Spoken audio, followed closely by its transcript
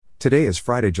Today is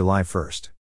Friday, July 1st.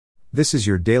 This is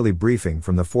your daily briefing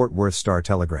from the Fort Worth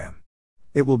Star-Telegram.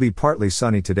 It will be partly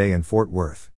sunny today in Fort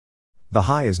Worth. The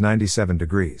high is 97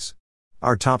 degrees.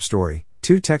 Our top story: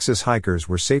 2 Texas hikers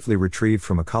were safely retrieved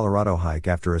from a Colorado hike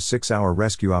after a 6-hour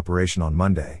rescue operation on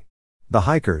Monday. The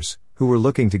hikers, who were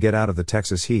looking to get out of the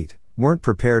Texas heat, weren't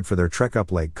prepared for their trek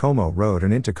up Lake Como Road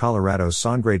and into Colorado's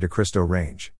Sangre de Cristo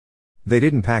Range. They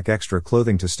didn't pack extra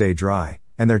clothing to stay dry,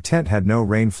 and their tent had no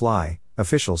rain fly,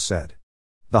 officials said.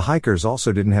 The hikers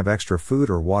also didn't have extra food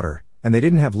or water, and they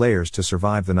didn't have layers to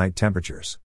survive the night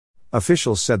temperatures.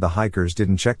 Officials said the hikers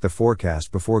didn't check the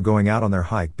forecast before going out on their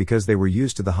hike because they were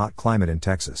used to the hot climate in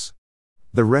Texas.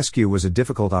 The rescue was a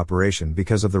difficult operation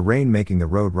because of the rain making the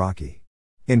road rocky.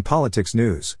 In politics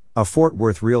news, a Fort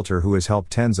Worth realtor who has helped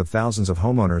tens of thousands of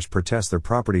homeowners protest their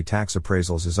property tax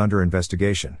appraisals is under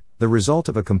investigation, the result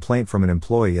of a complaint from an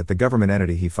employee at the government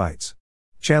entity he fights.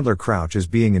 Chandler Crouch is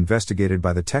being investigated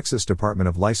by the Texas Department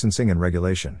of Licensing and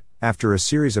Regulation, after a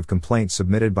series of complaints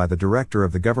submitted by the director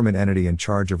of the government entity in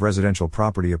charge of residential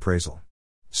property appraisal.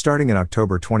 Starting in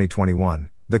October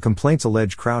 2021, the complaints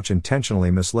allege Crouch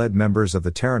intentionally misled members of the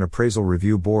Tarrant Appraisal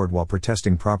Review Board while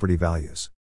protesting property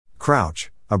values.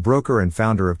 Crouch, a broker and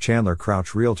founder of Chandler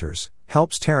Crouch Realtors,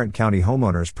 helps Tarrant County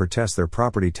homeowners protest their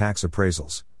property tax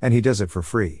appraisals, and he does it for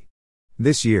free.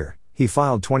 This year, he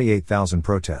filed 28,000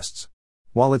 protests.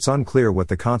 While it's unclear what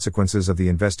the consequences of the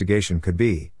investigation could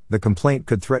be, the complaint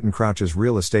could threaten Crouch's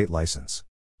real estate license.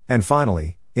 And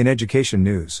finally, in education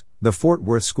news, the Fort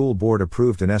Worth School Board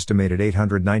approved an estimated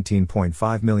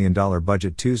 $819.5 million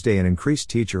budget Tuesday and increased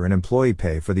teacher and employee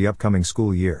pay for the upcoming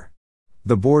school year.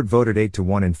 The board voted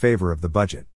 8-1 in favor of the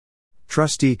budget.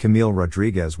 Trustee Camille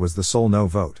Rodriguez was the sole no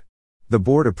vote. The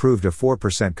board approved a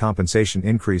 4% compensation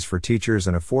increase for teachers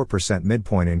and a 4%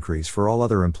 midpoint increase for all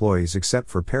other employees except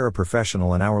for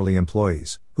paraprofessional and hourly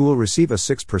employees, who will receive a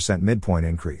 6% midpoint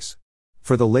increase.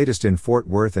 For the latest in Fort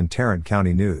Worth and Tarrant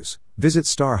County news, visit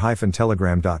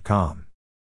star-telegram.com.